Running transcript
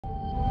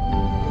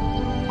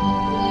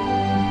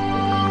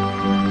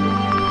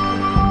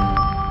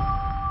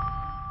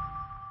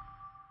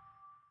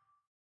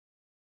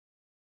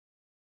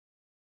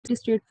pretty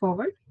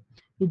straightforward.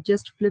 It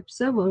just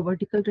flips a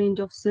vertical range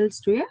of cells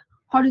to a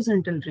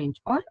horizontal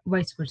range or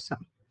vice versa.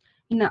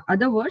 In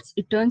other words,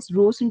 it turns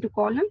rows into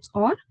columns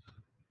or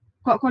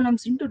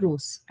columns into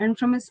rows. And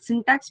from a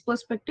syntax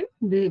perspective,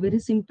 very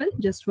simple,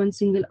 just one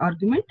single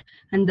argument,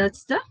 and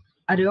that's the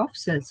array of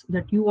cells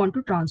that you want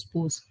to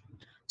transpose.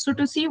 So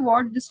to see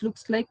what this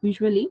looks like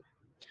visually,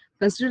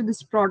 consider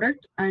this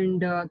product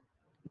and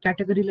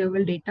category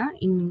level data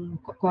in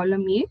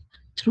column A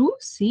through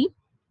C.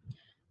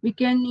 We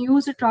can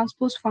use a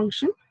transpose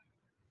function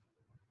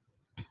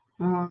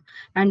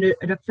and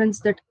reference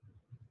that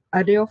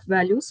array of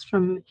values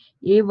from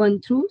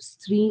A1 through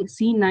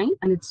C9,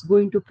 and it's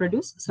going to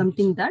produce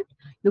something that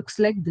looks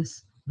like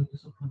this.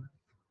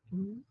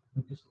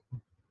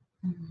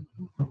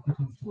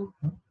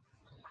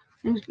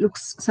 And it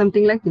looks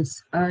something like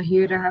this.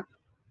 Here I have,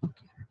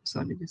 okay,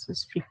 sorry, this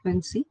is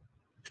frequency.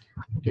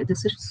 Okay,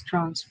 this is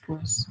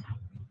transpose.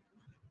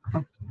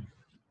 Okay.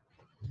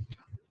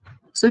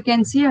 So you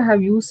can see I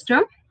have used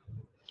a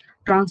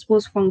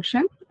transpose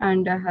function,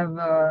 and I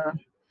have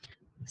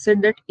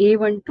said that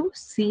A1 to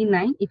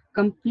C9, it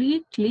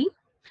completely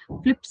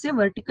flips a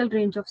vertical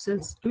range of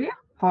cells to a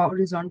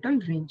horizontal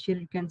range. Here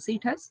you can see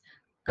it has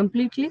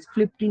completely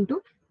flipped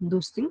into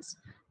those things.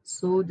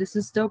 So this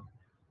is the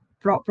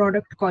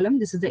product column,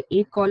 this is the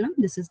A column,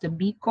 this is the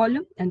B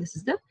column, and this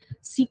is the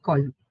C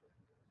column.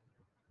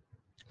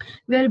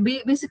 We are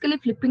basically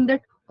flipping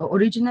that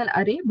original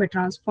array by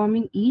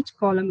transforming each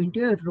column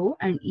into a row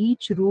and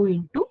each row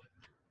into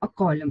a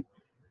column.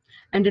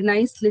 And a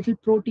nice little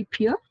pro tip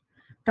here,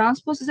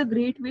 transpose is a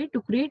great way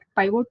to create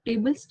pivot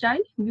table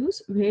style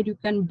views where you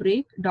can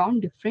break down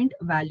different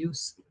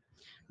values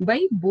by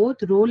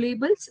both row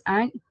labels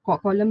and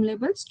column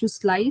labels to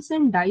slice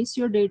and dice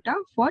your data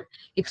for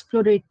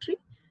exploratory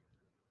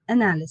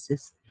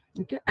analysis.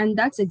 Okay, and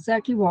that's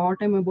exactly what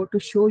I'm about to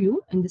show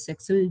you in this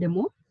Excel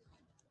demo.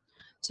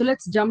 So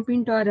let's jump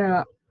into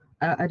our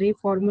array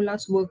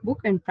formulas workbook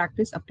and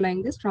practice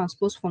applying this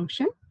transpose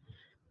function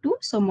to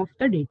some of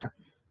the data.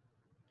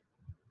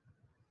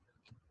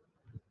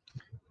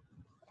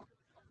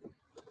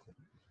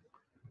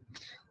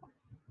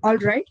 All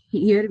right,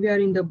 here we are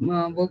in the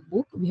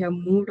workbook. We have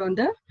moved on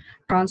the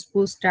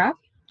transpose tab,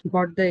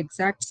 got the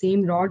exact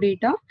same raw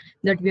data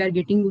that we are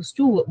getting used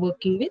to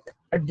working with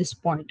at this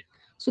point.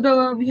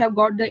 So we have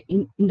got the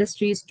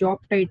industries, job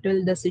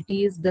title, the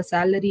cities, the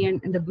salary,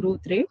 and the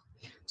growth rate.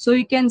 So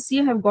you can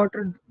see I have got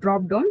a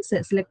drop down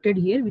selected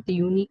here with a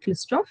unique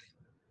list of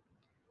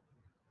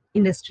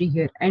industry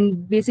here.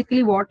 And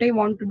basically what I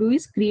want to do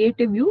is create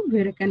a view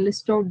where I can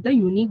list out the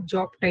unique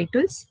job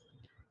titles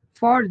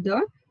for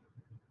the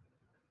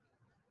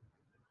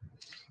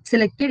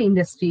selected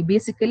industry,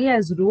 basically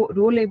as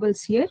row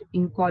labels here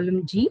in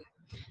column G,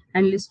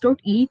 and list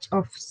out each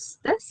of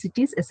the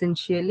cities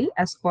essentially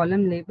as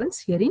column labels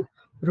here in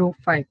row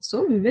 5.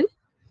 So we will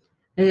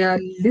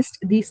list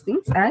these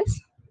things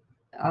as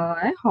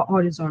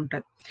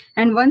horizontal.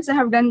 And once I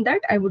have done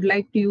that, I would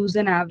like to use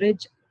an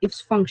average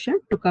ifs function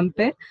to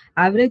compare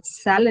average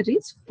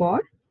salaries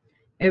for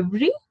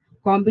every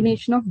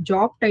combination of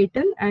job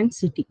title and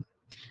city.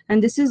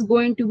 And this is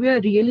going to be a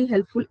really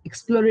helpful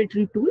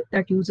exploratory tool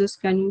that users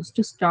can use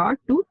to start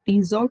to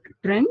tease out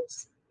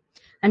trends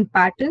and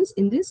patterns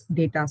in this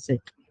data set.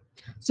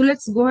 So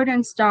let's go ahead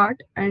and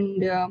start.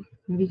 And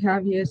we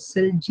have here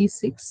cell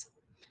G6.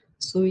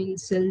 So in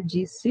cell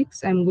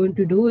G6, I'm going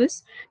to do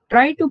is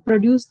try to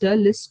produce the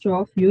list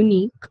of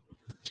unique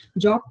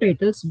job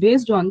titles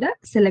based on the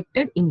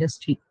selected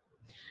industry.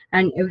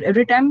 And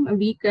every time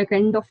we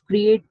kind of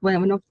create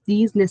one of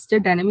these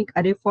nested dynamic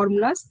array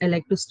formulas, I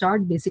like to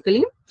start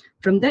basically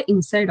from the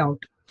inside out.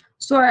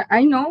 So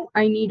I know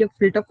I need a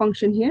filter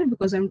function here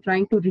because I'm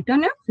trying to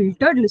return a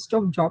filtered list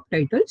of job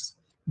titles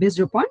based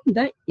upon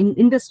the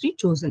industry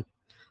chosen.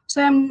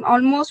 So I'm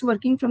almost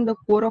working from the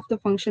core of the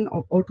function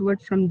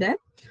outward from there.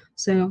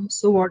 So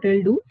what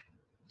I'll do,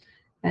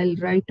 I'll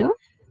write a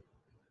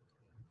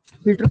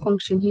filter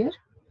function here,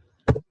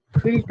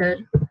 filter.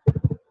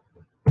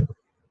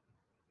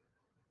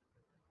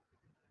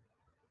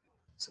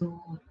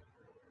 So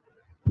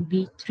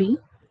B3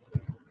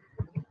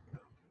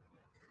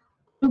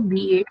 to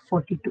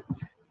B842.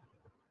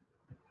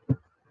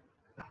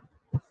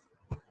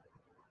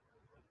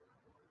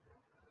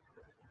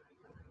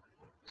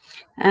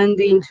 And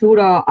the include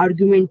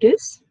argument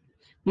is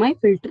my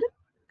filter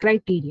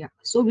criteria.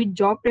 So which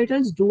job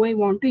titles do I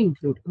want to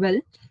include?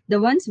 Well, the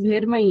ones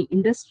where my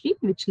industry,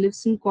 which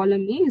lives in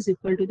column A, is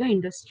equal to the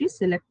industry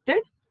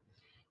selected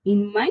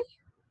in my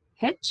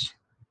H4,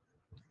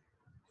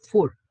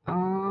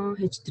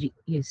 H3.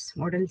 Yes,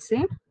 what I'll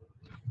say,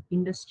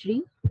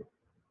 industry,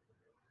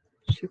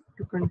 shift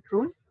to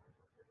control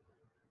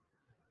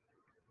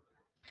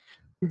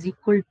is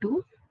equal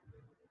to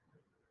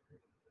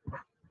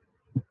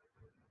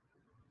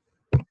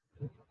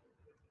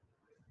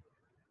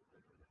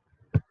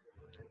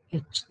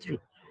H3.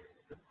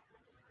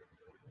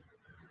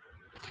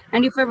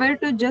 And if I were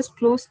to just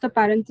close the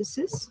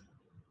parenthesis,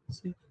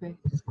 so if I,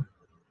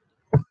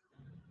 oh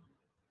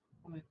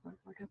my God,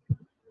 what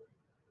happened?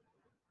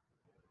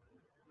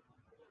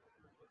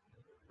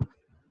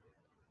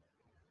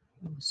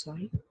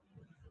 sorry.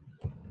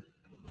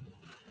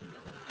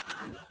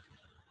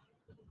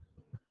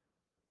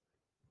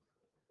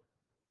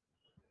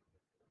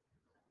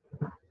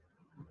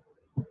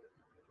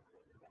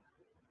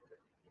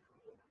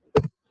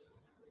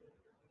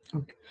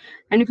 Okay.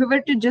 And if you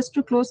were to just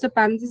to close the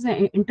parenthesis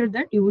and enter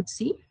that, you would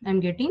see I'm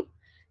getting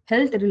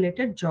health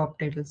related job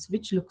titles,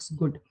 which looks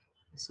good.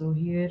 So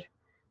here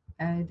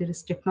there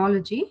is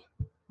technology.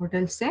 What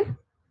I'll say?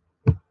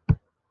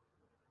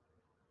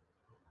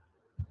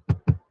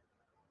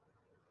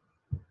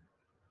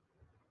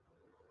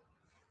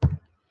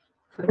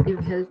 Forgive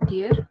health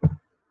here.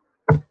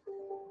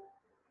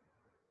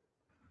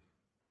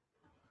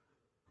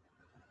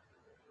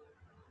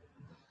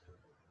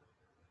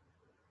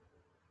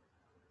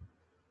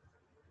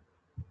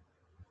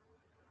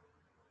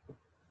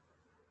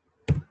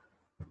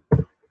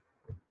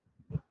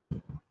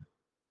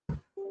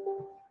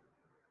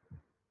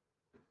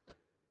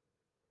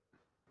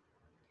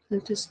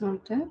 Health is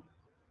not there.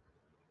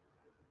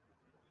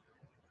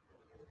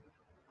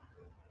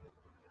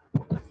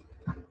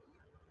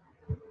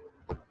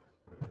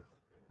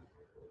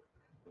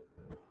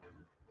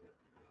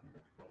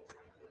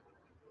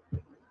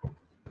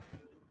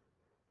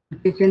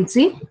 You can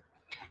see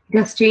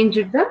just change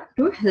it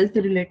to health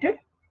related.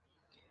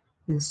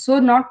 So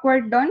not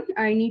quite done.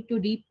 I need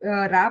to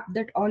wrap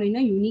that all in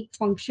a unique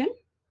function.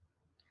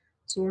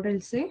 So what I'll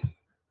say,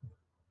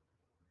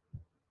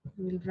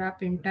 we'll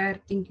wrap entire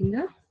thing in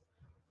the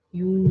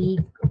unique.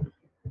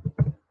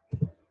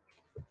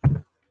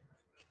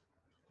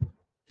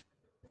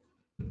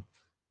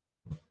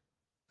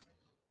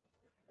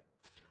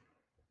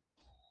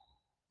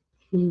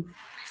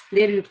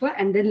 There you go.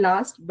 And then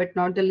last but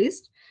not the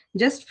least,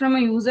 just from a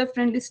user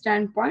friendly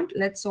standpoint,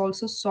 let's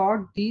also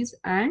sort these.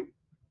 And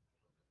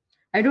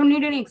I don't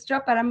need any extra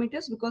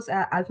parameters because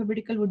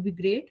alphabetical would be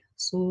great.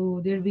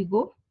 So there we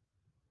go.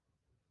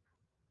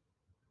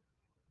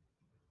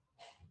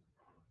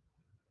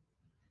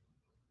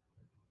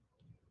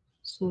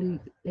 So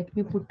let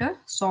me put a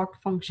sort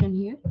function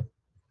here.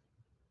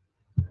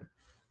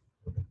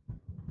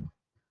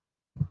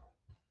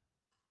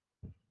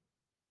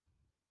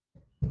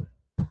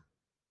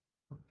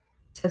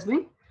 It has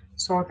been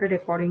sorted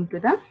according to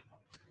the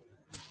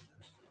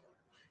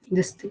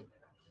this thing.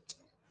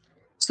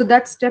 So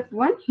that's step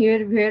one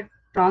here where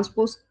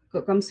transpose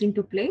comes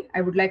into play.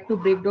 I would like to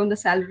break down the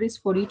salaries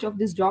for each of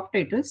these job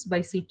titles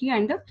by city,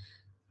 and the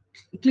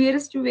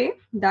clearest way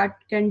that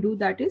can do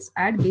that is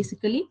add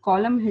basically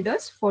column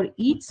headers for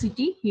each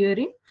city here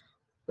in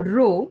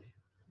row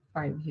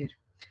 5 here.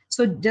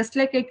 So just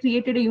like I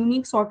created a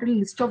unique sorted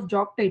list of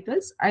job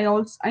titles, I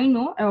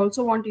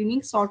also want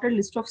unique sorted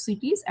list of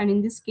cities, and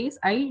in this case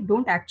I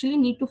don't actually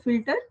need to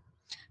filter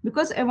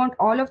because I want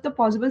all of the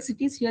possible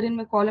cities here in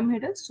my column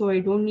headers, so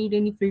I don't need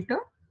any filter.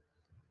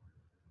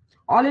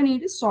 All I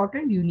need is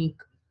sorted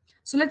unique.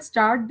 So let's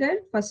start there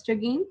first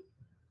again,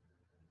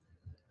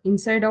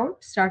 inside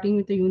out, starting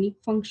with a unique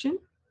function.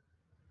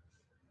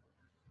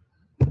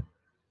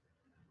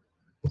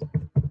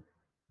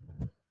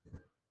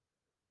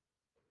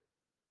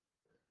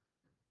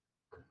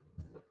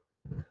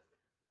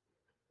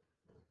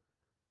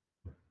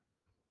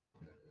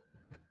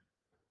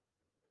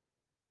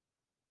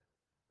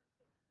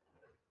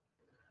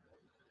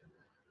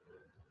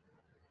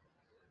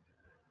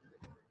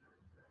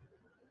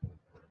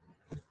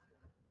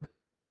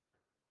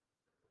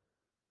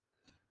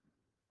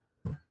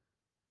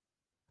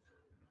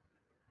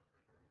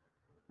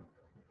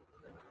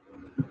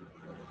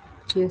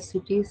 Yes,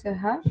 cities I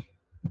have.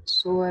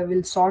 So I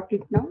will sort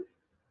it now.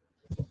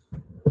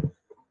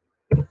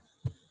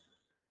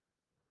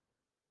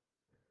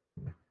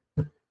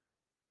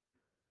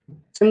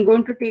 So I'm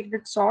going to take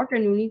that sort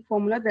and unique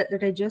formula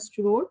that I just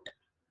wrote,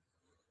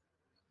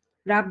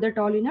 wrap that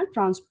all in a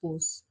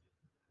transpose.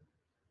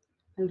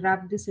 I'll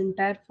wrap this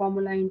entire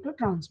formula into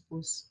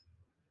transpose.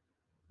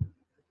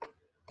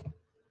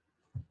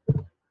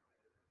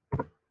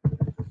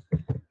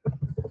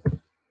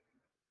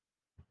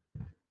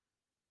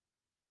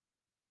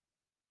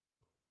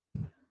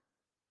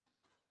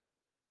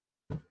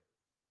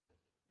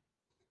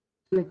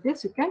 Like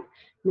this, you can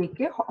make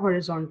a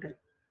horizontal.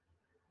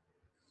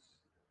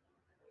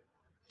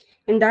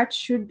 And that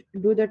should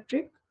do the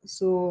trick.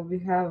 So we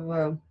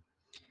have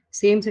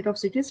same set of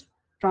cities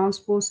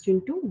transposed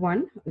into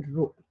one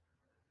row.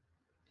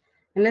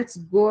 And let's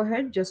go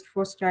ahead just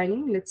for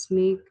styling. Let's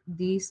make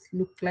these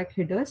look like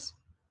headers.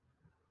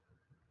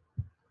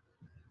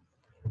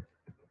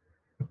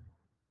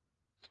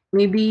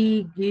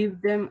 Maybe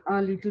give them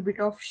a little bit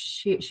of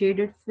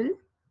shaded fill.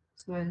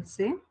 So I'll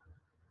say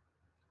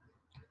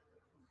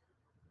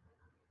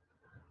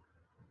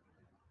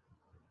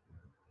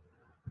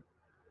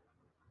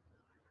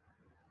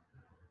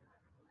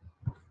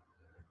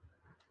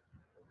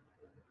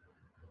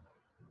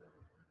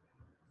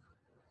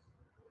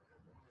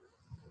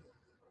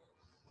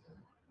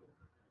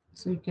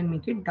so you can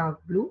make it dark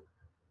blue.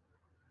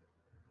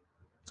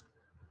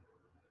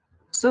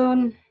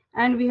 So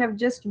and we have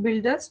just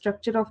built the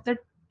structure of the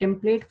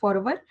template for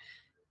our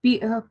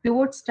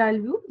Pivot style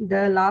view,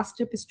 the last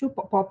step is to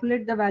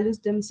populate the values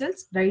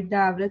themselves, write the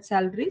average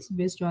salaries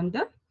based on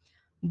the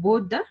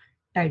both the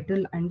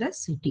title and the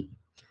city.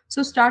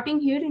 So starting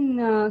here in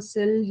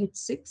cell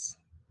H6,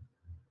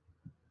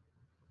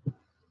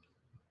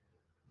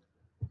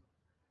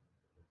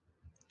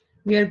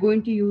 we are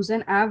going to use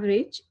an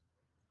average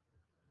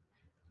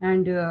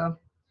and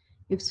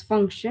its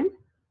function.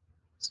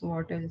 So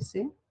what I'll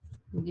say,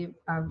 give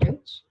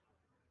average.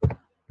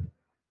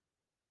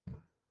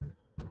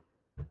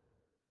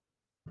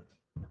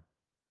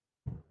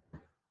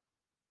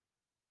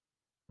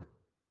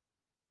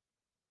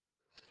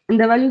 And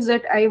the values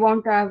that I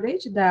want to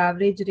average, the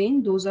average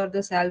range, those are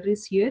the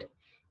salaries here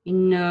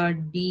in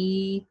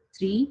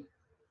D3.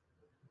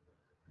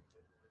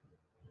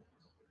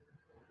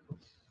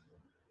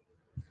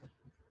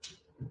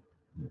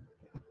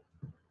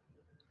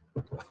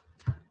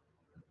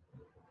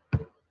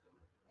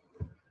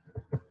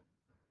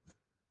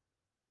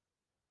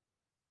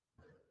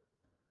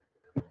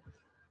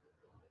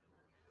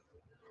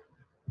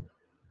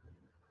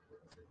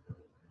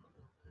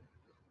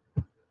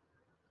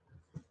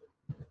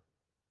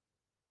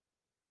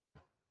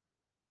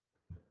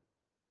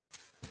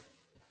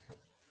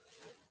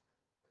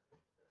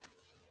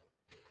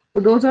 So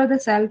those are the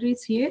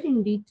salaries here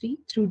in D3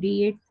 through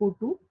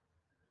D842.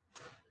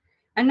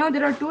 And now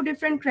there are two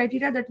different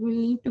criteria that we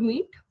need to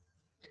meet.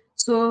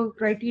 So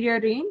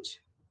criteria range,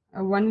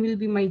 one will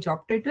be my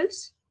job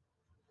titles.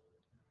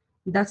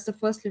 That's the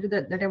first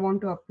letter that I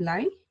want to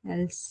apply.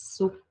 Else,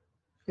 so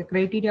the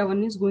criteria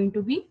one is going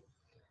to be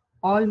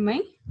all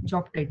my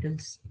job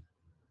titles.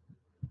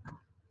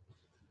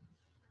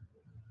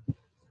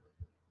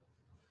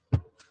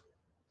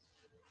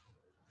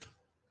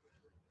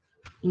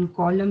 In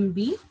column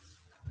B,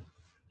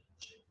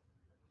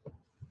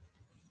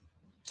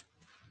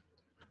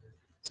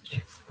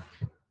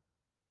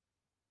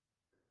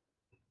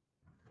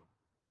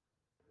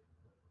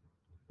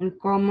 and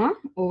comma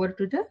over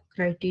to the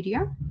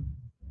criteria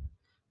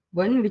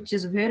one, which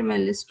is where my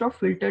list of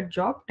filtered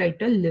job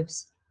title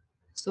lives.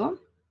 So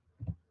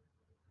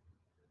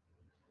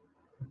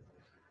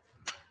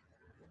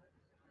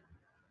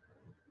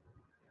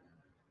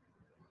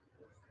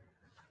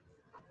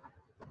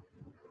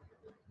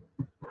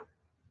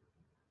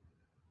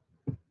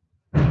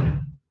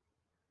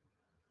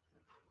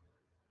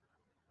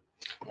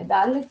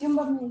डाल लेती हूँ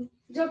mummy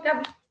जो क्या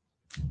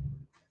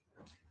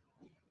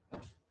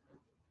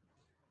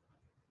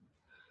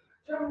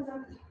आराम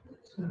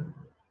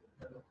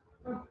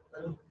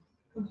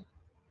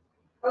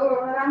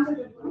से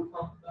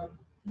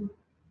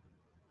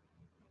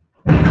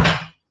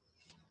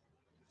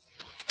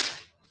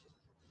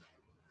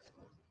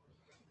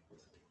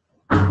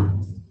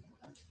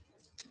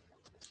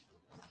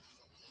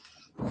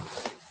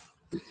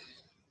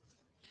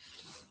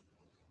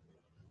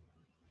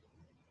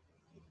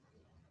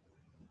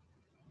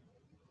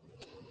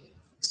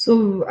so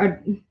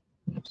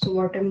so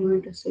what I'm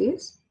going to say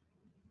is,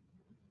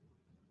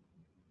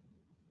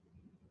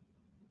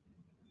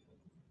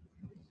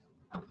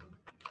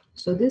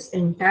 so this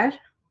entire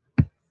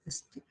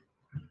this thing.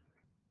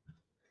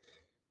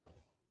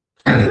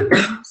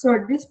 So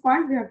at this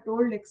point we have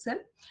told Excel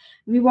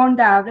we want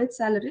the average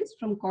salaries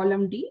from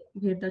column D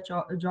where the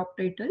job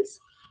titles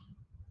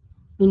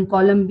in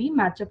column B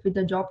match up with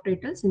the job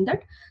titles in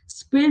that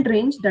spilled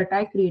range that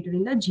I created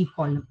in the G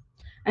column.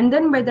 And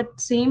then by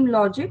that same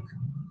logic,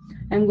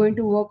 I'm going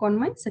to work on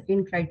my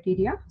second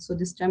criteria. So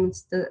this time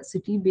it's the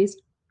city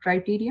based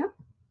criteria.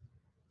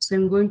 So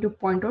I'm going to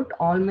point out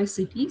all my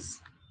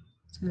cities.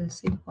 So I'll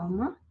say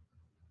comma.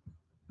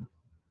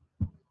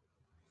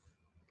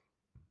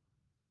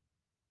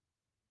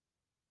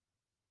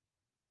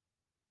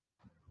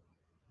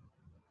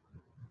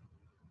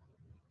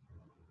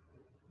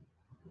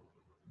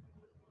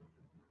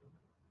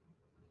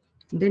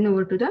 Then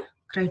over to the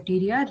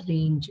criteria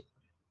range.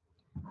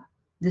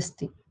 This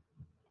thing.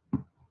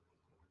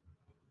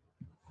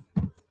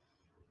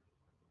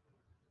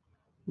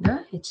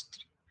 The H3.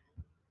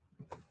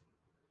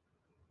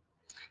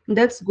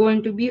 That's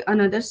going to be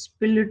another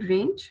spilled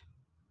range.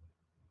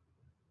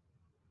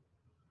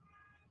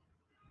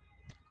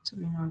 So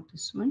not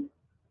this one.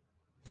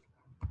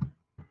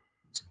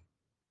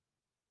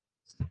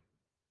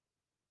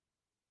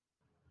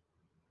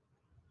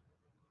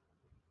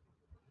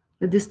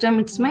 This time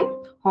it's my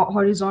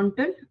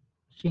horizontal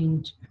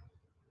range.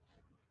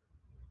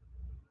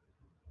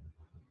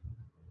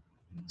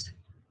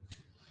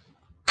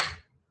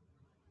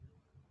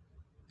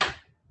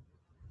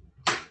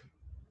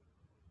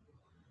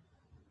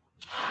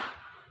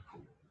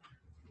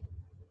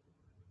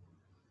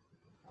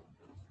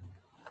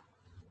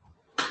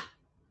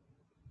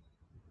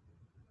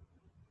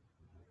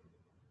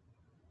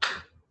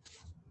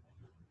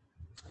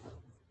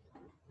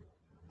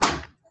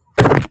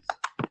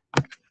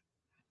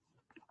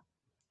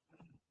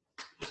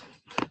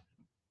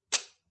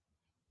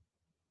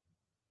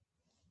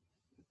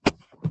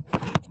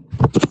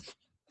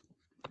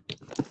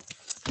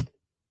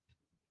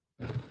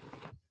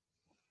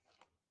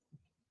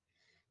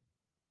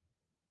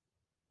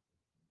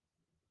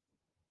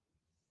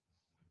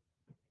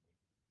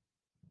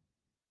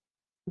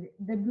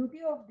 The beauty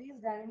of this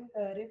dynamic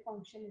array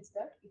function is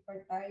that if I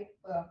type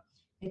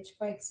h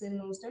by excel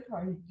knows that how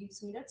it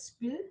gives me that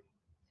spill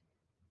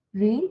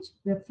range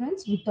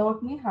reference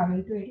without me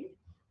having to edit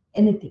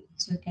anything.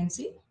 So you can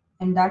see,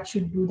 and that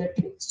should do the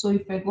trick. So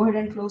if I go ahead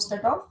and close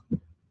that off,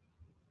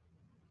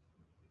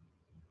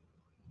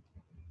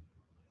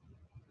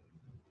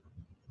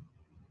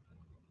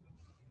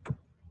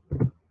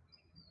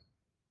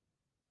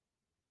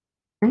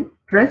 and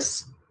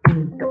press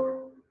enter.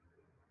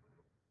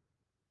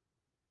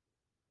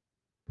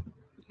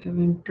 I've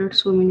entered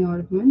so many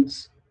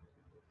arguments.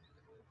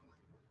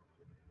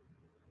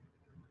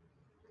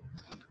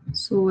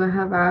 So I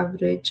have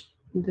average,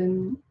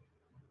 then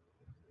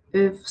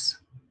ifs,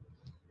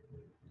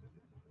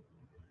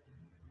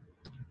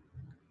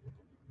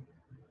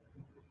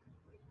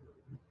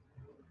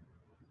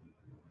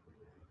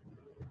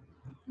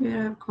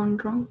 where I've gone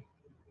wrong.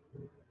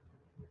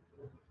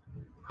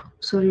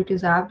 Sorry, it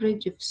is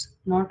average ifs,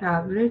 not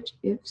average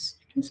ifs.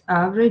 It is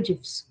average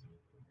ifs.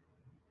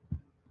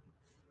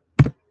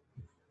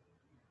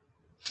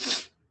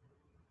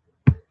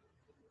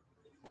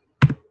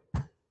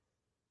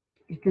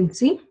 You can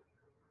see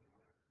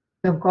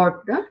I've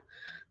got the,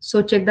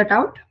 so check that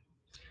out.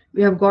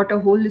 We have got a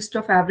whole list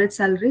of average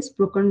salaries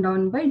broken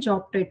down by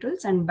job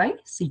titles and by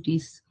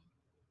cities.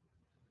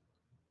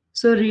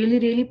 So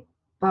really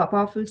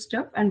powerful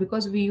stuff. And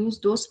because we use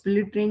those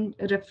split range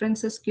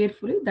references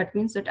carefully, that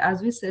means that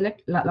as we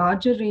select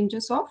larger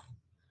ranges of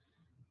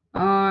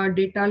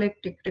data like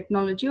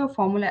technology or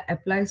formula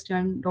applies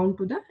down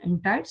to the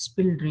entire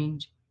spill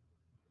range.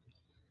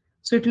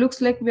 So it looks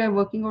like we are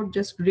working out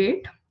just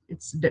great.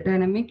 It's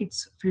dynamic,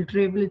 it's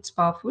filterable, it's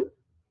powerful.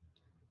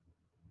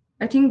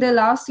 I think the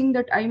last thing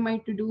that I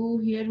might do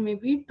here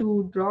maybe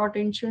to draw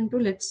attention to,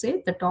 let's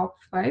say, the top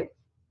 5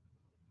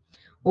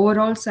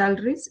 overall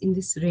salaries in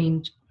this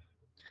range.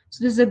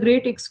 So this is a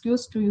great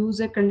excuse to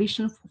use a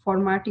conditional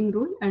formatting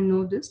rule and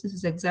know this. This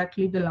is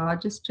exactly the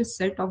largest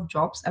set of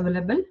jobs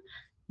available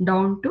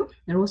down to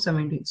row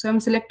 17. So I'm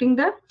selecting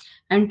the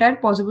entire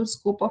possible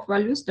scope of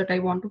values that I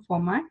want to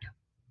format.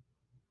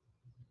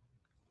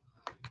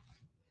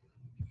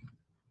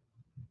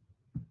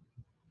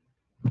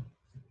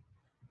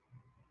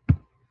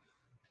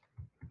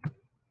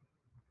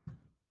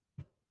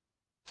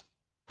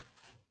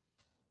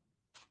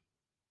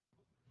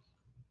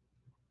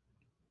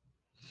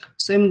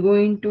 So I'm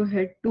going to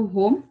head to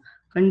home,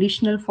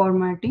 conditional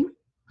formatting.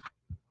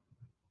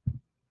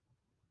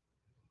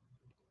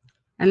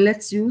 And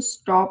let's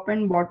use top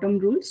and bottom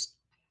rules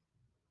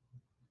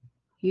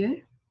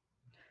here.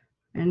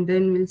 And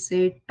then we'll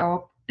say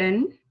top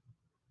 10.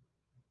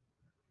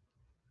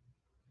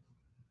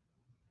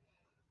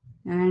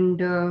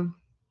 And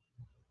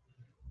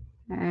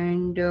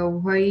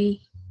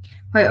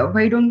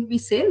why don't we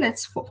say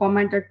let's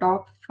format the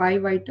top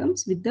 5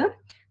 items with the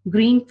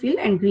green fill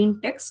and green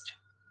text.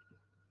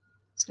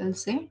 So I'll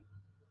say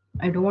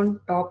I don't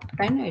want top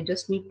 10, I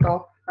just need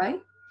top 5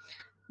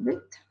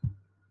 with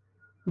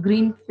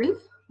green fill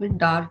with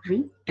dark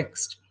green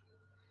text.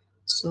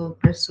 So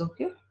press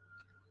OK.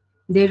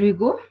 There we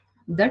go.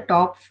 The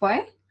top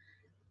 5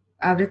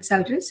 average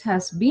salaries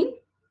has been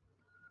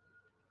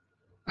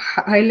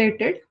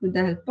highlighted with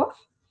the help of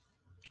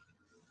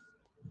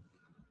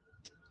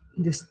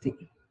this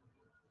thing.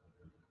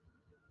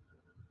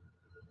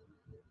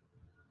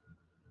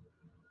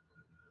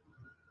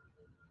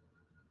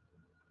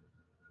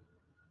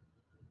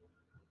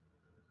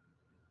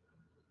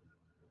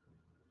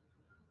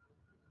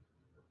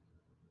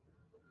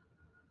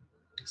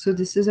 So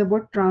this is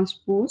about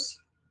transpose.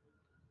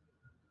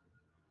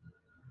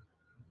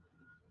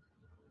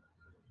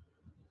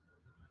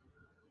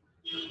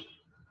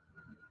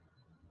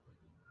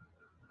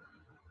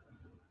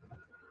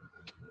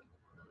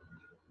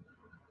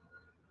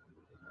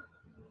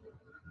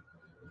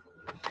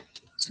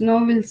 So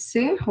now we'll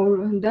say how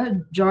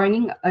the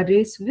joining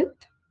arrays with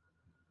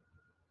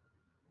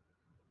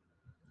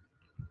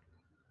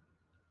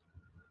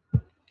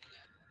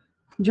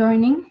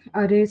joining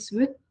arrays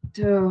with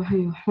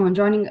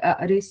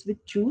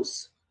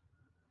choose.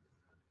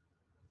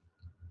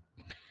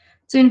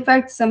 So in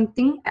fact,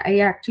 something I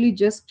actually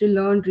just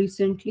learned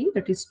recently,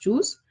 that is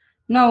choose.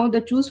 Now the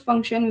choose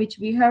function which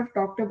we have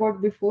talked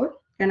about before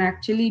can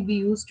actually be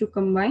used to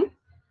combine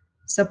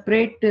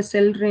separate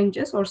cell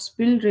ranges or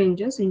spill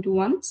ranges into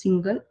one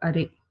single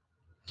array.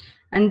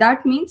 And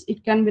that means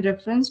it can be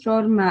referenced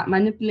or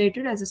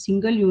manipulated as a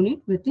single unit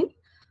within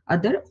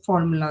other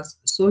formulas.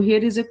 So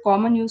here is a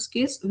common use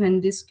case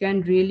when this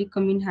can really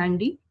come in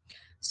handy.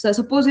 So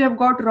suppose you have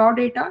got raw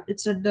data,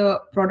 it's at the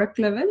product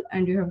level,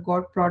 and you have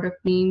got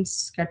product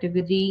names,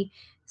 category,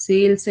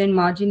 sales and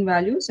margin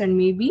values, and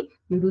maybe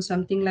you do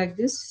something like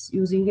this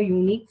using a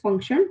unique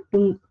function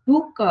to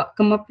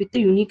come up with a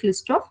unique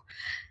list of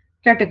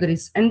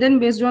categories. And then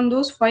based on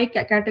those 5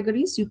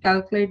 categories, you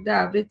calculate the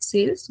average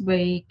sales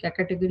by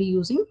category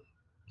using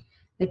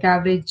like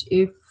average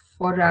if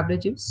or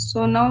average if.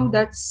 So now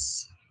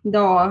it's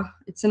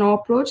an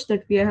approach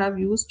that we have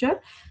used a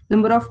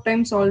number of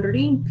times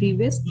already in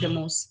previous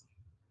demos.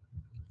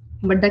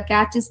 But the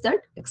catch is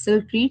that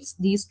Excel treats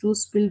these two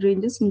spill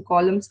ranges in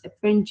columns F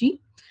and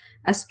G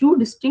as two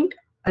distinct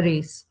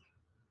arrays.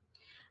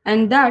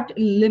 And that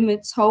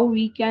limits how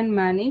we can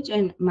manage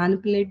and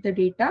manipulate the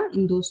data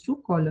in those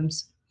two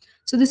columns.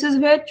 So this is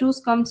where choose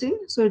comes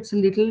in. So it's a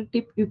little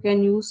tip. You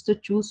can use the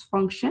choose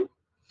function,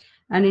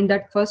 and in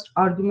that first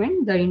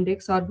argument, the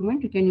index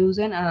argument, you can use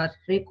an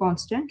array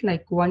constant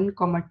like 1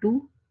 comma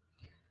 2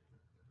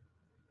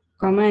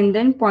 comma, and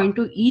then point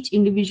to each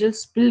individual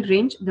spill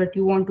range that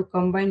you want to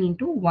combine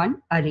into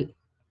one array.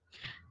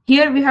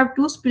 Here we have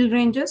two spill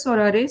ranges or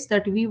arrays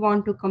that we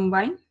want to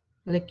combine,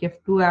 like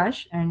F2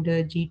 hash and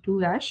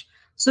G2 hash.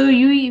 So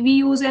we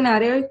use an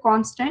array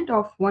constant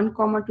of 1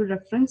 comma to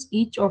reference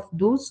each of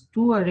those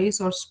two arrays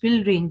or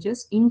spill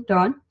ranges in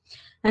turn.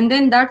 And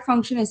then that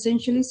function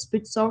essentially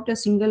spits out a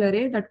single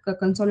array that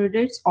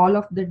consolidates all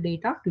of the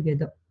data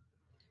together.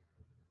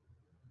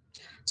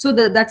 So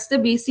that's the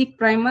basic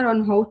primer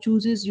on how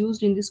choose is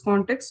used in this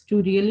context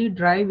to really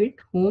drive it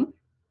home.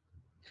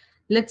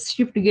 Let's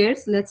shift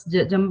gears. Let's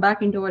jump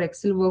back into our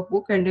Excel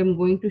workbook, and I'm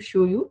going to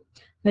show you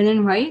when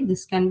and why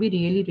this can be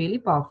really, really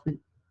powerful.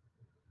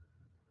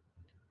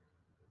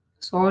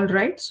 So, all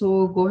right.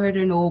 So go ahead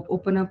and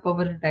open up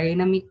our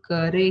dynamic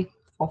array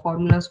for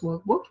formulas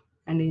workbook.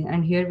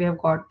 And here we have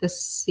got the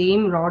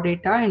same raw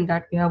data and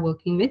that we are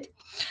working with.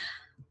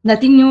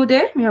 Nothing new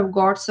there. We have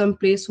got some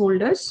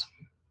placeholders.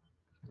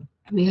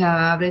 We have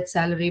average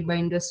salary by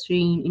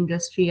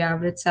industry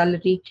average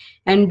salary.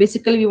 And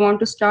basically we want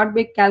to start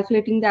by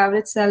calculating the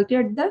average salary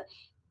at the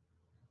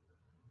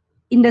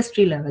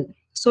industry level.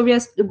 So we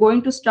are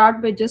going to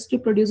start by just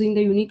producing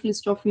the unique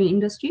list of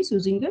industries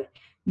using a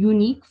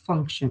unique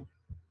function.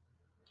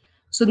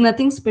 So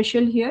nothing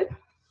special here.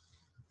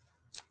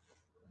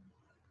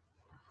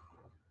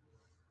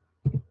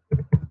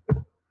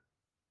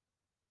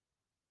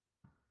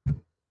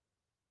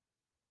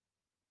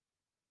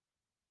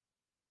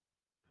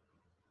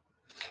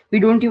 We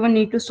don't even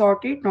need to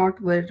sort it,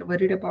 not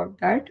worried about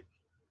that.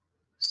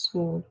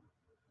 So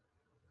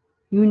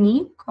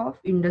unique of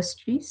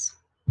industries.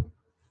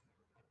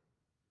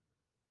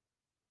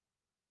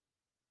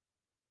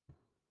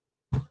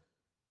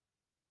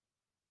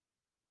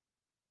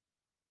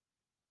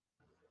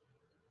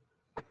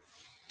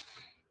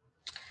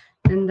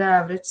 Then the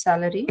average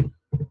salary.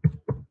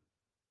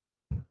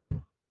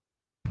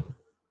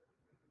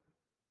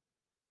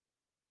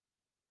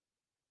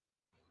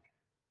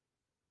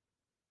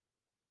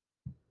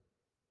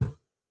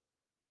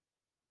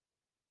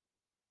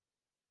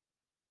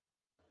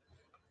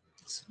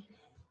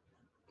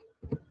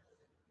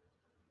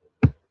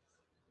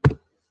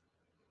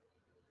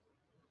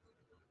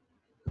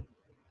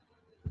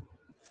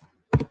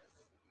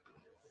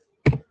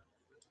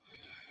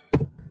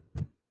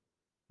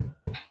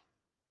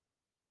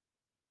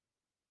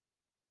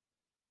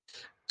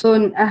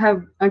 So I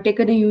have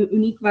taken a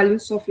unique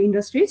values of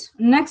industries.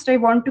 Next, I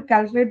want to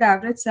calculate the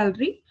average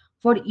salary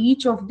for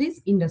each of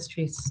these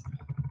industries.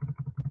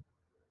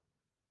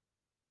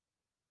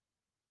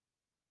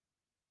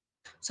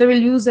 So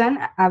we'll use an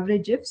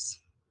average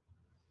ifs.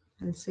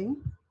 I'll say.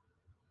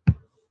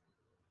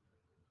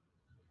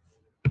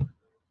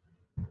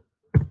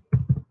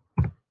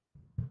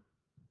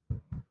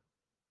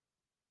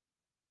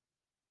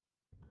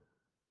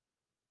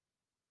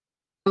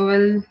 So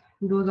well,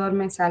 those are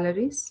my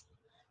salaries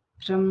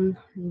from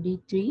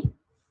D3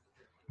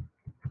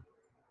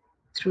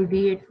 through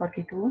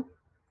D842.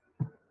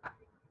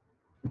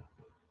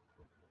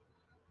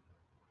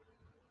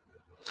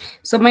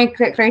 So my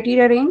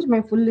criteria range,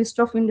 my full list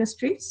of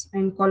industries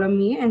and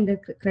column A and the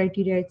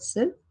criteria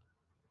itself.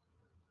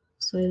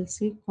 So I'll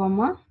say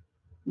comma.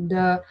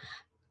 The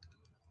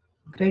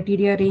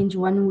criteria range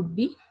 1 would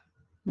be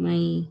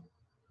my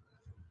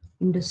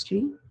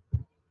industry,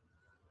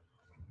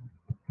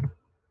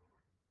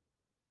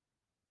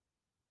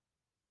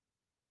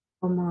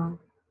 comma.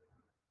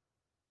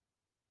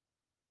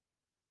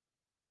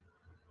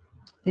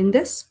 Then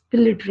the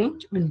split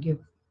range will give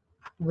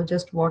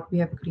just what we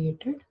have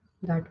created.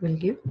 That will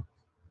give.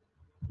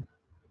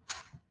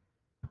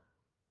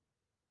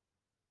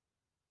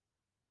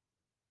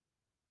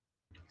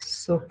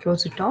 So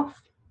close it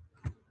off.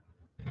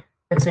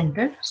 Press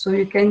enter. So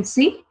you can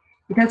see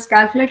it has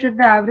calculated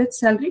the average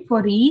salary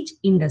for each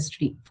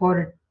industry.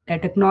 For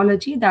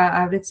technology, the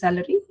average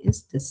salary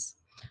is this.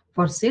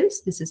 For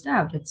sales, this is the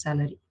average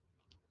salary.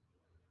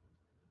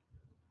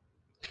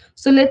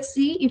 So let's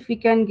see if we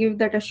can give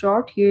that a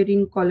shot here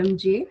in column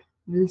J.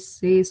 We'll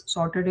say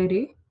sorted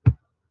array.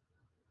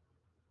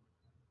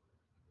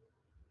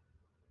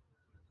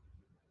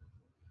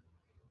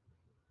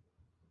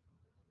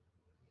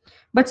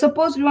 But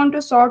suppose we want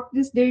to sort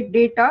this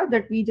data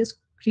that we just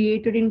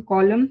created in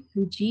column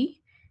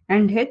G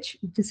and H,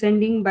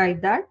 descending by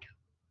that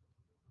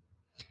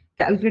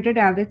calculated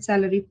average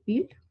salary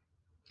field.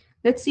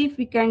 Let's see if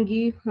we can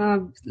give,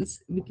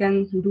 we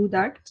can do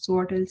that. So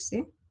what I'll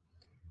say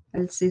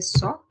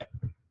sort.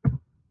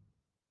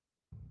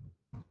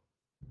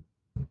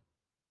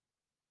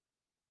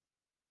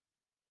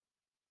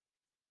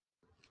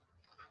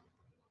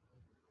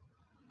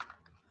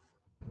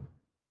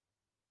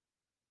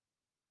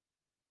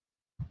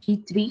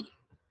 key 3.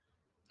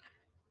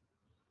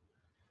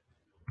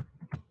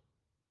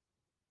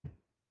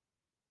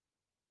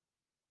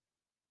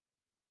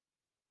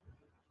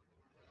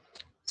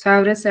 So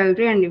average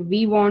salary, and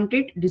we want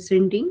it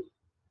descending.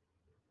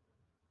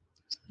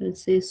 So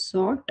let's say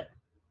sort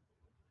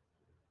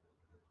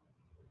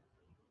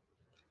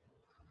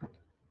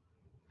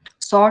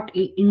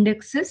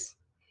indexes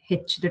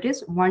h, that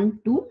is 1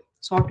 2,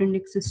 sort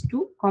index is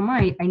 2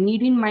 comma, I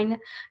need in minus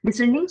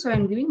descending, so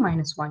I'm giving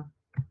 -1.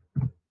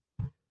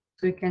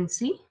 So you can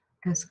see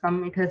it has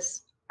come, it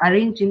has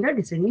arranged in the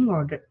descending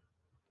order.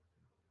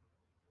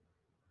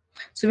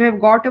 So we have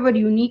got our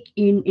unique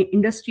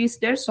industries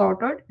there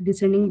sorted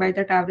descending by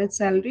that average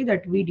salary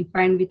that we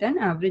defined with an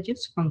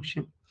averages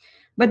function.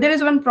 But there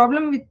is one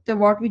problem with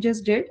what we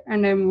just did,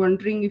 and I'm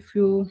wondering if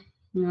you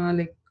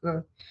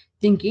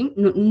thinking.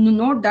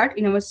 Note that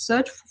in our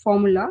search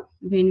formula,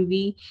 when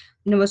we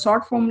in our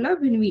sort formula,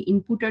 when we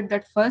inputted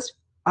that first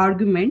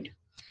argument,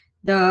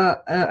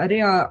 the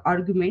array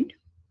argument,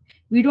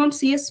 we don't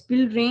see a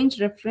spill range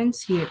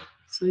reference here.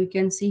 So you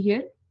can see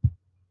here.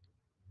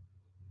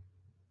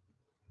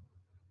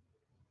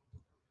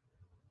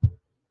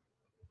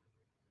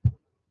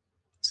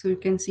 So you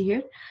can see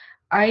here,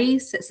 I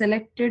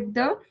selected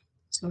the,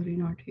 sorry,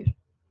 not here.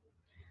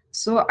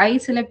 So I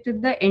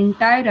selected the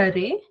entire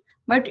array,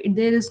 but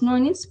there is no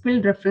any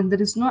spill reference.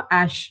 There is no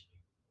ash.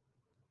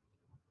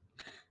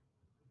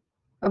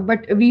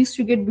 But we used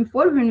to get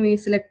before when we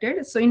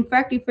selected. So in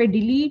fact, if I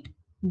delete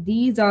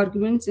these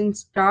arguments and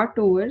start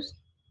over,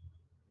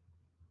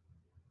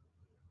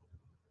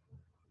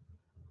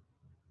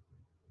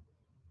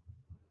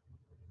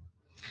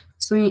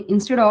 so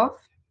instead of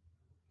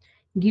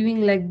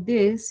giving like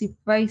this, if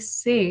I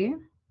say,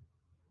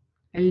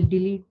 I'll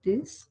delete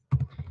this.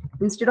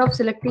 Instead of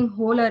selecting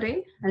whole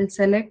array, I'll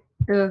select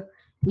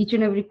each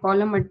and every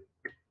column at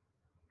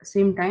the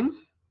same time.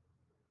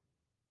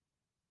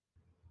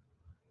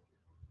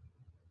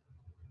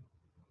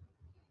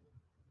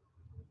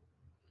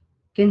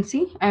 Can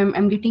see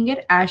I'm getting an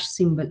ash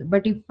symbol,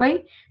 but if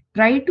I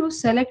try to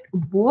select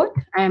both,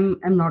 I'm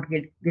not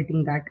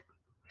getting that.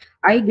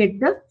 I get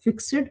the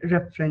fixed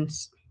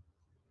reference.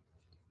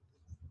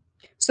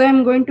 So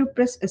I'm going to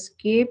press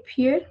escape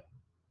here.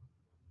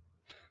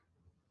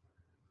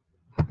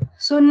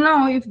 So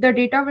now if the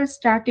data were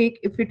static,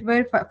 if it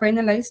were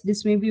finalized,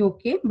 this may be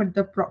okay. But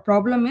the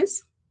problem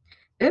is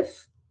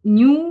if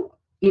new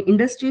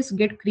industries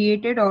get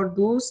created or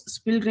those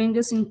spill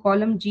ranges in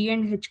column G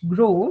and H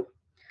grow,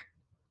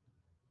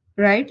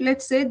 right?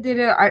 Let's say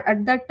there are,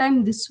 at that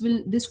time this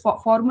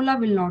formula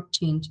will not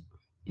change.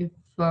 If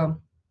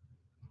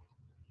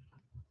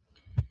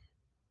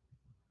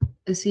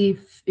see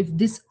if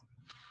this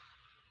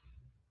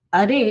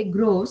array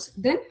grows,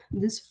 then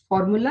this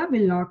formula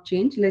will not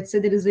change. Let's say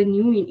there is a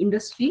new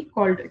industry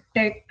called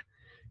tech.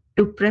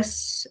 To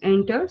press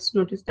enter,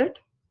 notice that.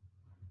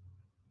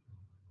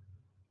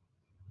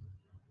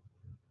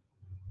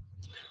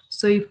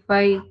 So if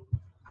I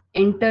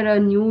enter a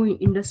new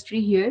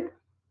industry here,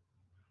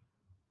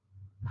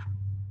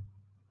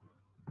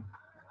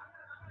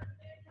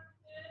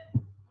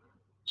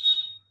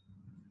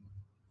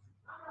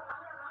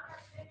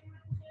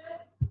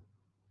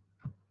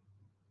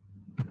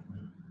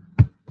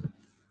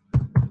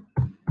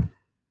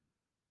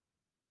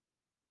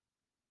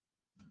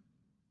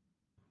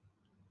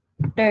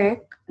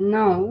 tech,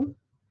 now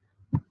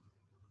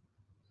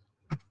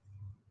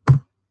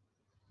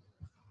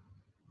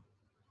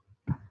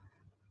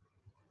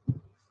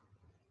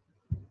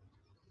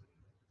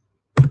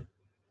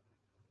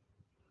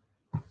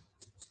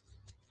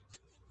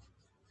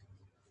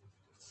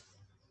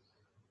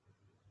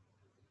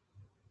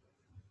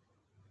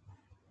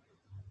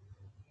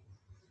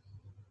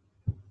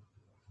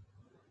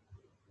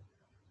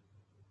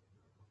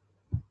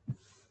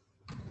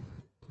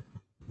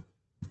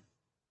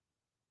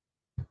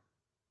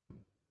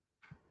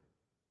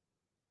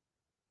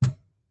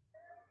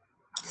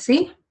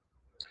see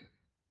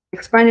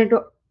expanded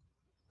to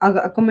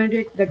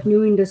accommodate that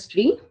new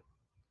industry.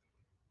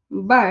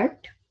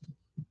 But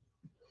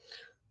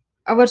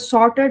our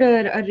sorted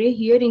array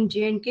here in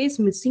J and K is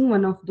missing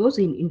one of those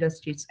in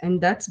industries,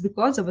 and that's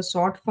because our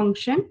sort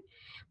function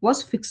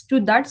was fixed to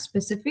that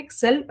specific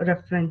cell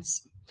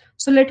reference.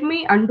 So let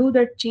me undo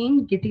that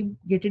change, get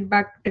it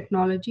back to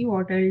technology.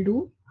 What I'll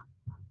do,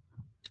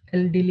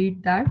 I'll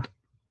delete that.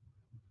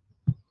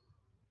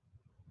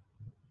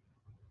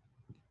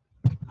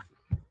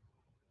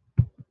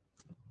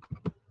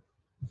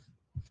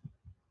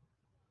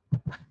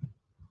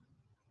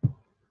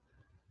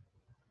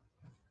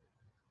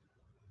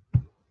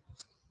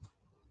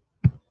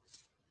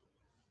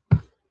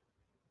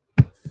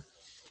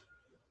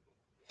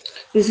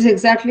 This is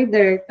exactly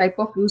the type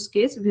of use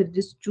case where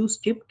this choose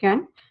tip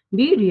can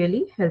be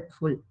really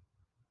helpful.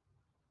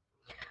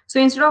 So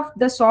instead of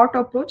the sort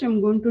approach,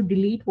 I'm going to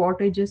delete what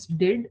I just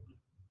did.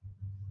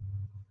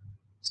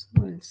 So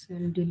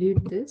I'll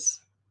delete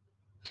this.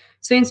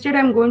 So instead,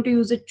 I'm going to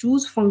use a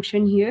choose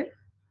function here.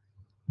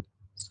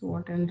 So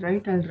what I'll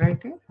write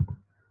a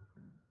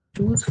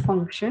choose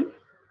function.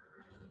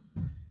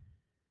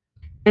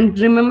 And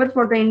remember,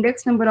 for the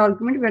index number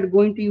argument, we are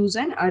going to use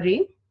an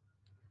array.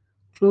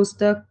 Close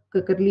the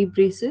curly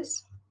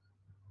braces.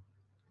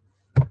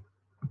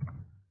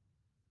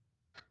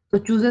 So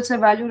chooses a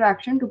value or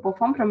action to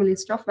perform from a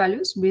list of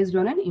values based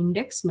on an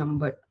index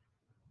number.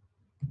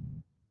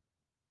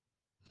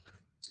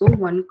 So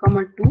 1,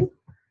 2.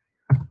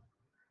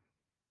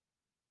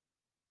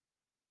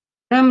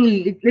 I'm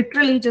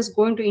literally just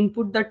going to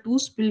input the two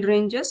spill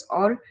ranges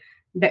or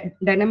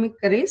dynamic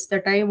arrays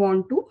that I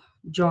want to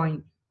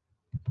join.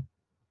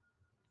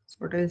 So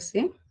what I'll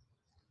say.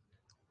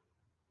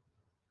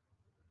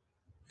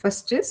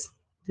 First is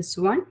this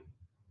one.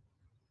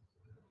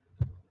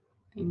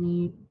 I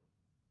need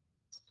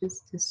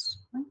just this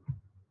one.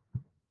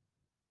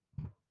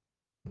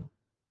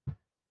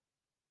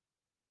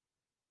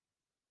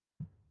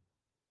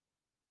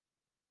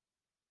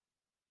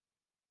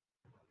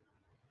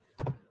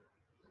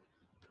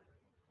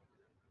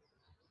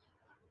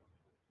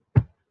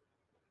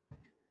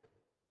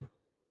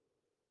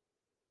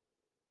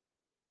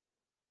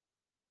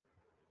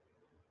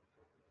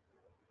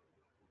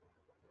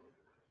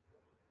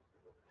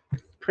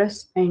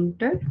 Press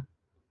enter.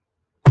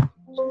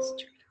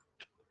 Just,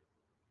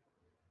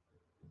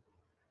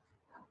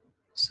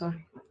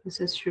 sorry, this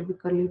is should be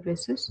curly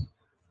braces.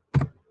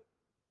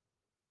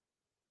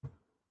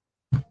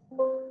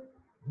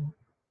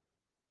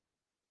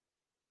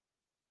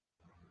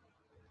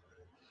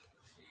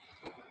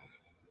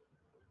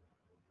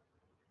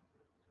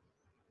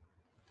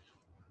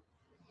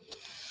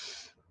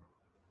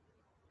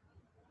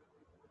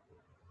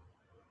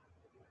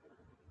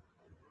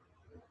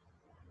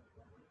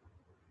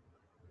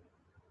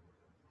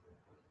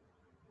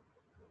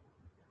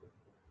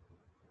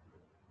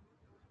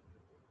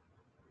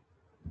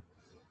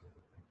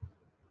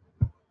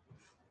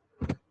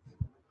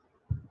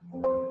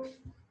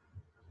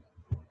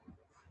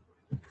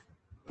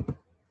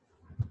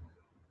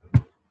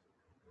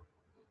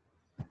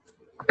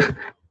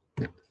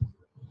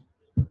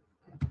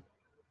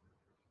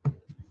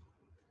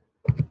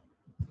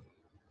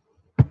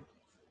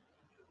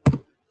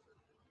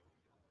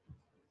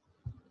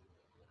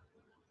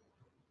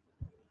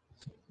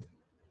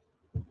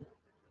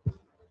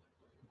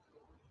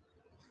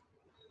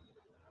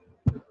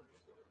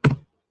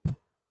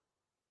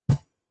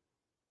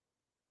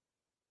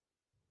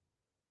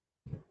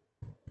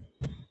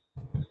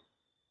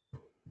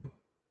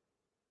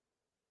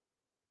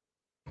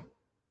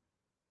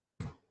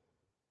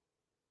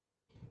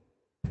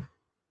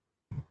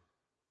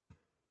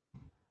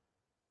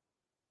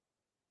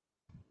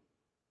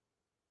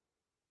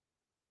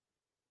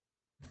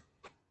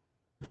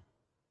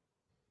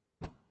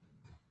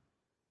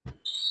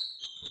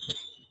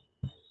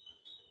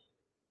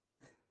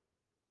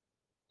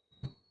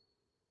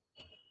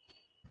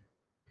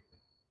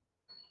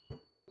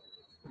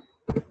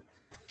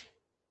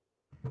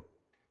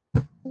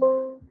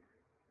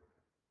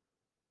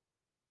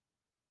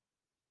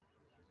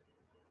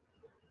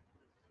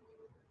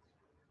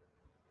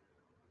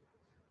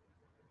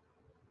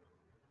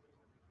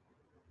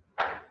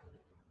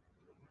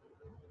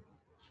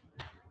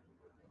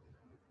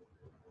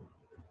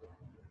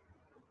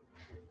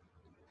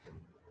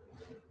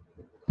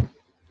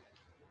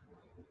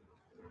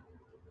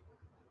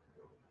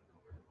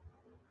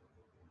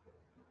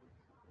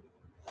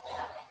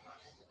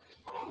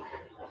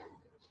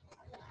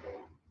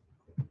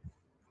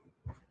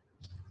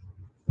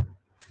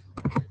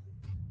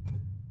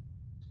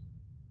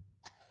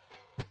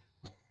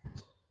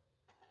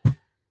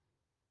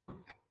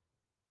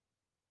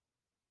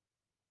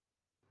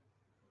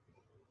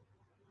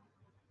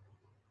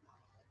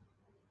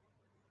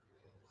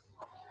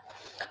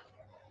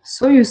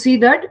 So you see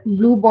that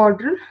blue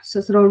border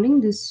surrounding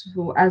this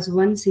as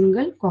one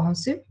single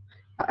cohesive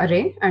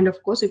array. And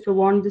of course, if you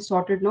want this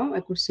sorted now,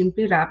 I could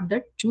simply wrap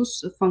that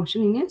choose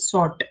function in a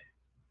sort.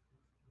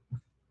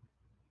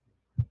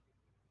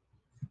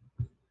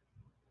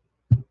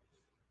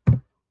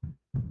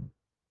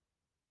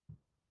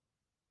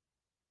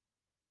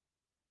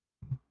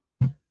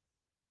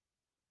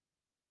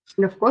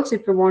 And of course,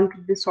 if you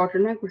want this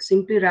sorted now, I could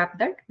simply wrap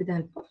that with the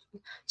help of.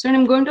 So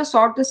I'm going to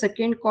sort the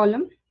second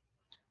column.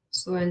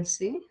 So I'll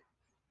say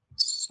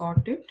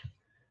sort it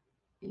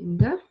in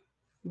the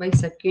by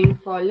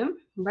second column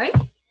by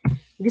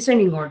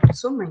descending order.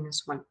 So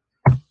 -1.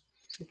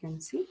 You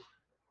can see.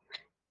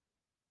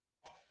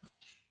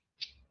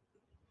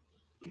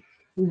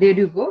 There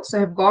you go.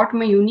 So I've got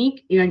my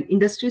unique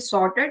industry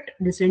sorted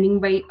descending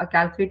by a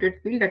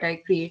calculated field that I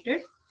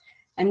created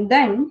and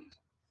then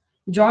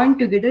joined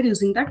together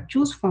using that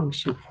choose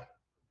function.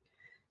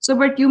 So,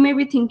 but you may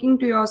be thinking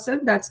to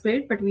yourself, that's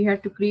great, but we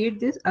had to create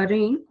this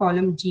array in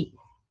column G.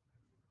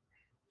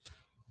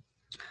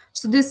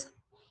 So this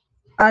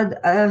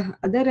other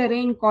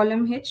array in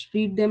column H,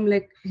 read them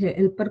like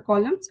helper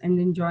columns and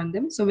then join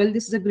them. So, well,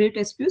 this is a great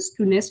excuse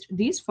to nest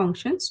these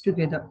functions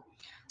together.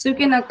 So you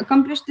can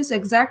accomplish this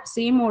exact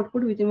same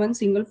output within one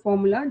single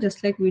formula,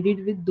 just like we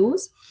did with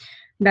those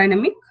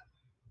dynamic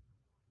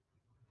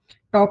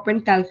top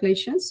end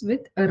calculations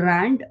with a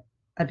rand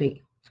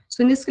array.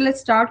 So in this, let's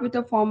start with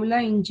a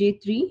formula in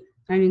J3,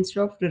 and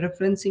instead of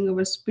referencing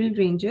our spill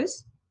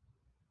ranges,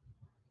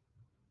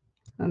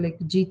 like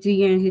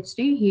G3 and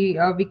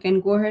H3, we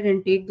can go ahead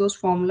and take those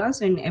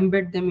formulas and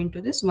embed them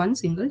into this one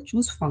single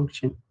choose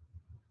function.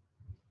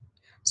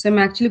 So I'm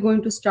actually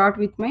going to start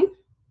with my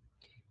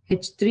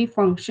H3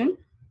 function.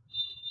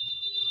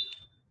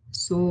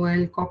 So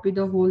I'll copy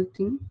the whole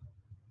thing.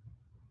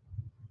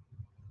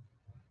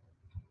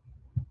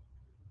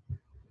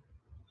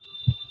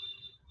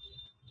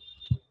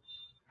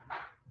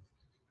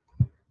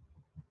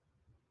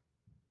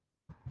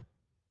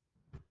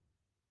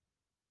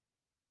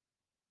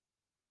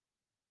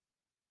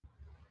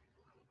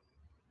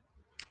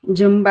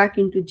 Jump back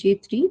into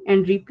J3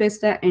 and replace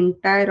the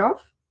entire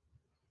of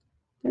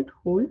that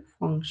whole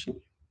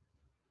function.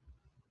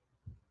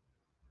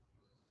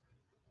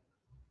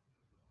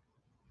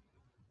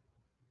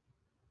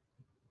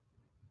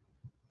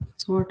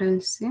 So what I'll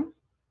say,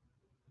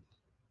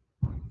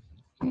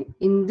 okay,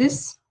 in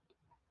this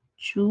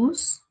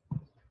choose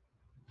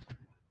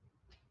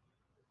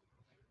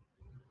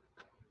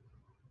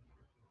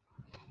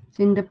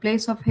in the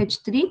place of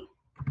H3,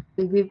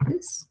 we'll give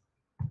this.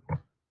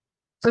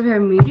 So we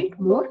have made it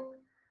more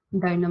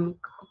dynamic.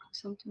 Okay,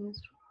 something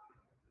is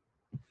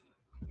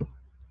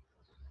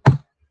wrong.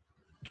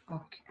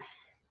 Okay.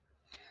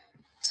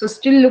 So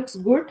still looks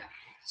good.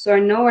 So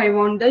now I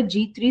want the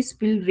G3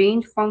 spill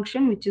range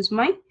function, which is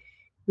my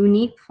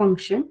unique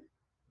function.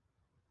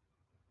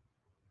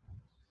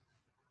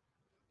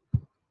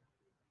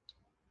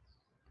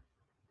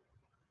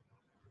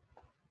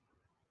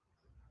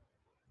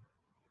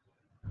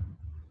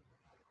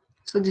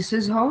 So this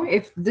is how,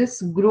 if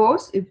this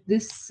grows, if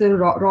this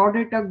raw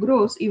data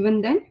grows,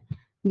 even then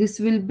this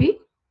will be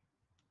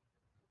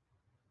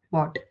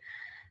what?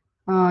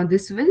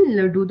 This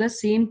will do the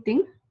same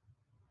thing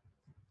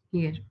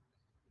here.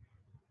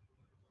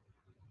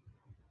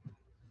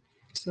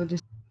 So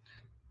this,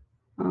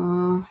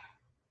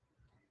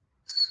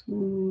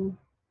 so,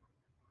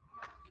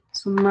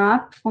 so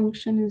map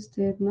function is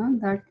there now,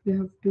 that we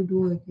have to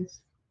do, I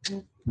guess.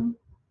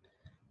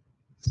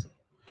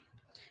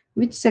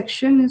 Which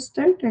section is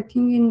that? I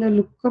think in the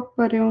lookup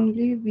array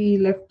only we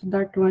left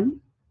that one.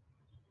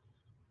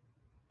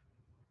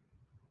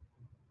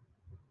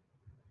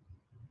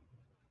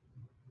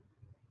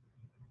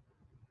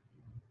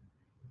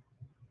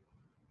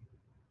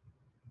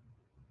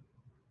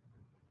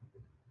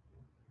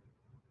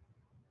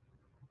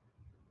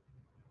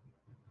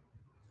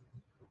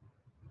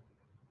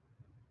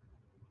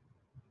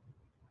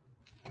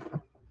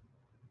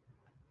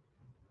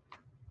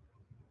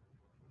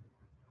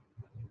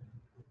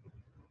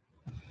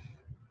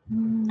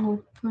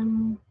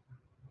 Open.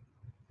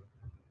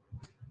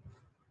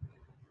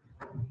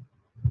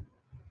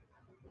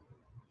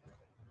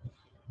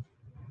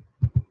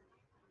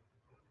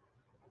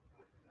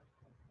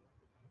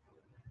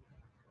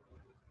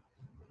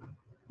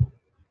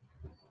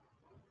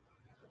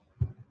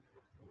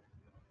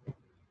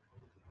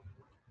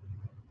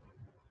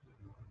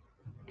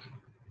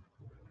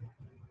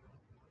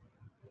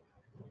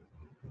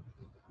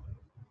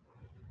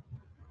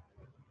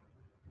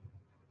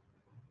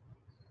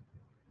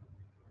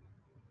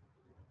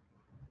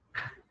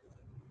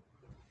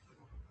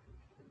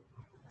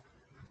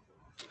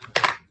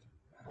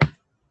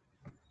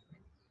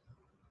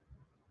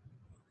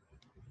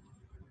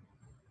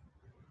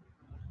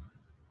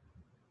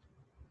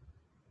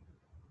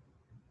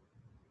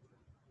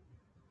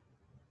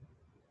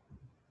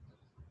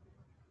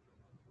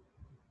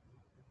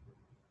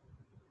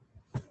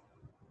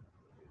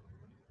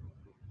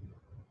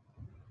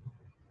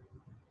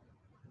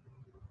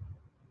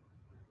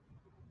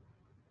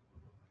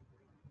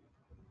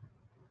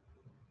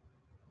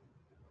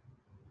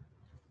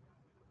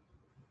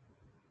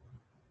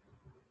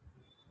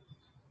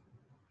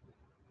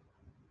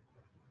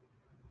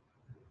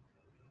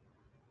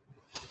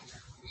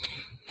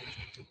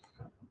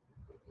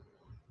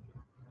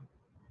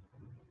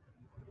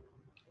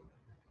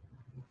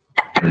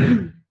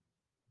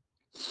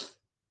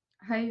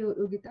 Hi,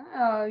 Yogita.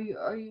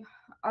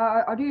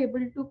 Are you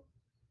able to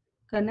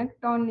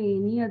connect on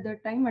any other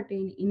time, at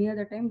any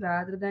other time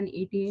rather than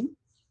 8 a.m.?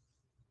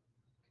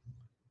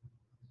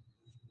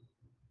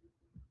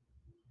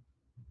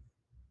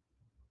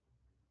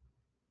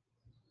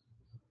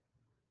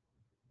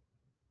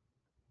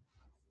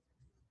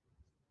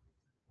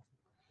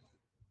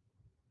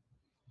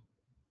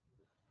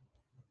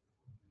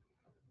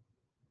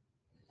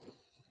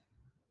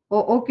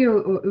 Oh, okay,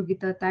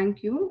 Yogita.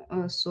 Thank you.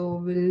 So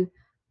we'll